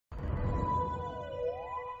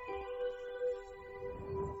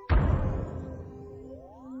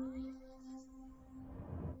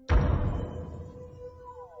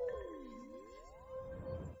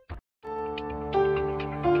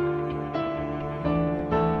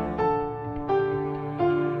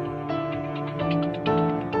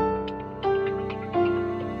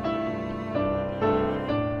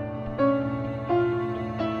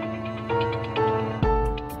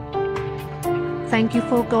Thank you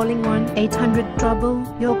for calling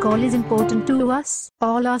 1-800-TROUBLE. Your call is important to us.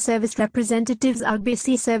 All our service representatives are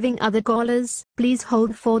busy serving other callers. Please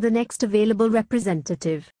hold for the next available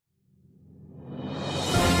representative.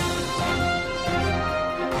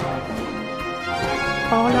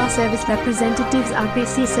 All our service representatives are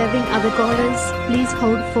busy serving other callers. Please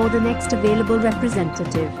hold for the next available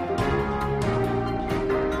representative.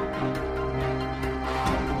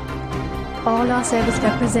 All our service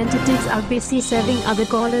representatives are busy serving other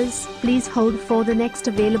callers. Please hold for the next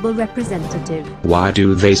available representative. Why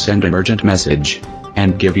do they send an urgent message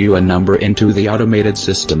and give you a number into the automated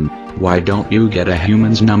system? Why don't you get a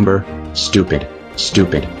human's number? Stupid,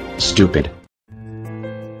 stupid, stupid.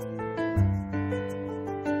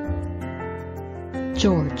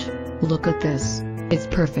 George, look at this. It's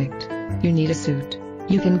perfect. You need a suit.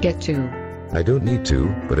 You can get two. I don't need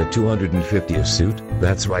two, but a 250 a suit,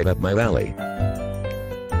 that's right up my alley.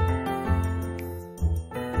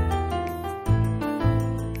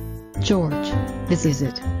 George, this is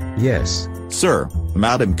it. Yes. Sir,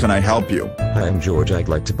 madam, can I help you? Hi, I'm George, I'd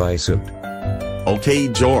like to buy a suit. Okay,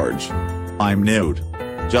 George. I'm Newt.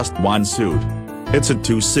 Just one suit. It's a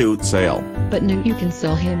two-suit sale. But Newt, you can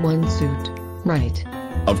sell him one suit, right?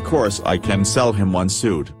 Of course I can sell him one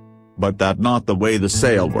suit. But that's not the way the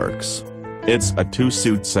sale works. It's a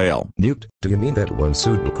two-suit sale. Newt, do you mean that one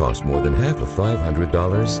suit will cost more than half of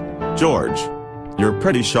 $500? George, you're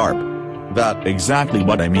pretty sharp. That's exactly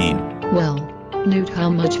what I mean. Well, Newt, how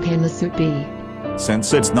much can the suit be?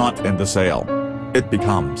 Since it's not in the sale, it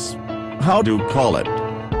becomes, how do you call it?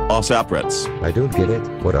 All separates. I don't get it.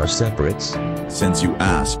 What are separates? Since you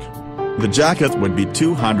ask. The jacket would be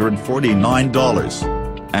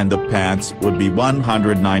 $249. And the pants would be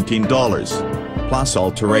 $119. Plus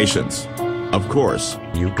alterations. Of course.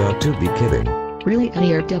 You got to be kidding. Really,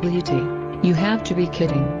 NERWT? You have to be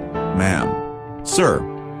kidding. Ma'am. Sir,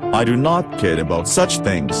 I do not kid about such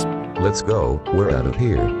things. Let's go, we're out of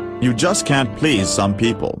here. You just can't please some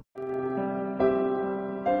people.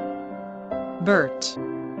 Bert.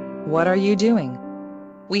 What are you doing?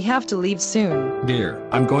 We have to leave soon. Dear,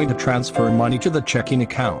 I'm going to transfer money to the checking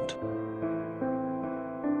account.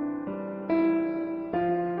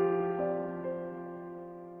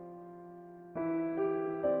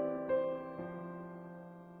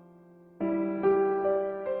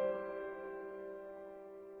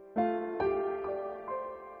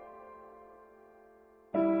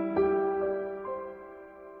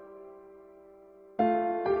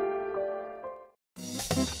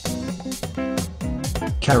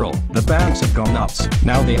 Carol, the banks have gone nuts.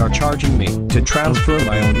 Now they are charging me to transfer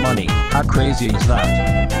my own money. How crazy is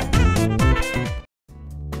that?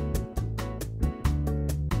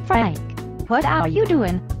 Frank, what are you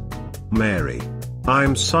doing? Mary.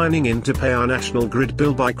 I'm signing in to pay our National Grid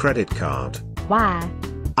bill by credit card. Why?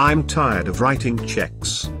 I'm tired of writing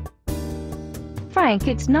checks. Frank,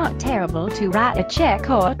 it's not terrible to write a check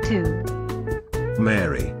or two.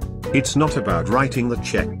 Mary. It's not about writing the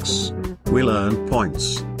checks. We'll earn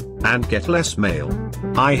points. And get less mail.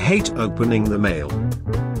 I hate opening the mail.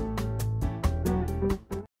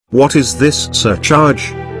 What is this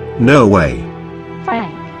surcharge? No way.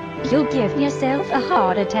 Frank, you'll give yourself a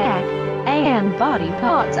heart attack. And body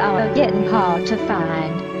parts are getting hard to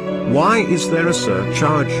find. Why is there a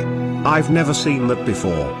surcharge? I've never seen that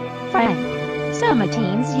before. Frank, summer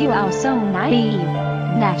teens, you are so naive.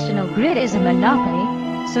 National Grid is a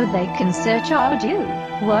monopoly, so they can surcharge you.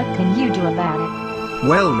 What can you do about it?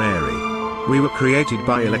 Well, Mary. We were created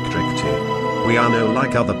by electricity. We are no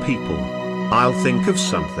like other people. I'll think of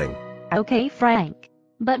something. Okay, Frank.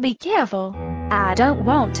 But be careful. I don't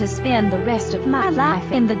want to spend the rest of my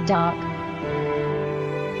life in the dark.